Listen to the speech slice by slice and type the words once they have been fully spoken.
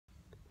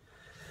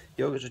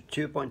Yoga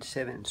Sutra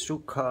 2.7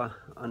 Sukha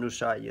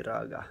Anusayi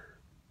Raga.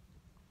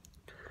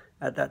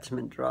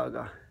 Attachment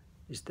raga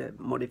is the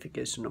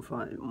modification of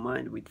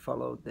mind which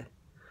followed the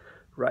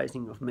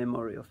rising of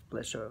memory of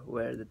pleasure,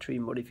 where the three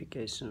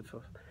modifications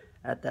of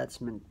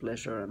attachment,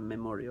 pleasure, and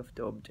memory of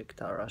the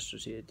object are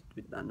associated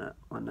with one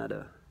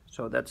another.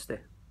 So that's the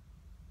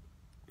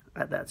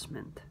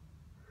attachment.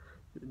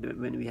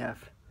 When we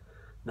have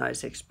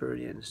nice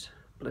experience,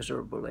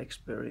 pleasurable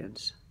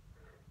experience,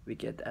 we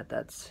get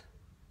attached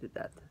to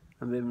that.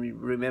 And when we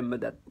remember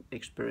that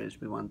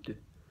experience, we want to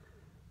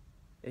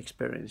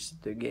experience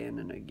it again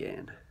and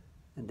again.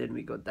 And then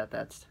we got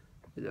attached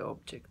to the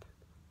object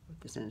of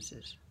the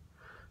senses.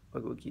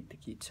 Bhagavad Gita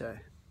Kitsai.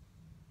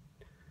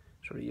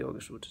 Sorry,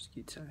 Yoga Sutras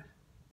Kitsai.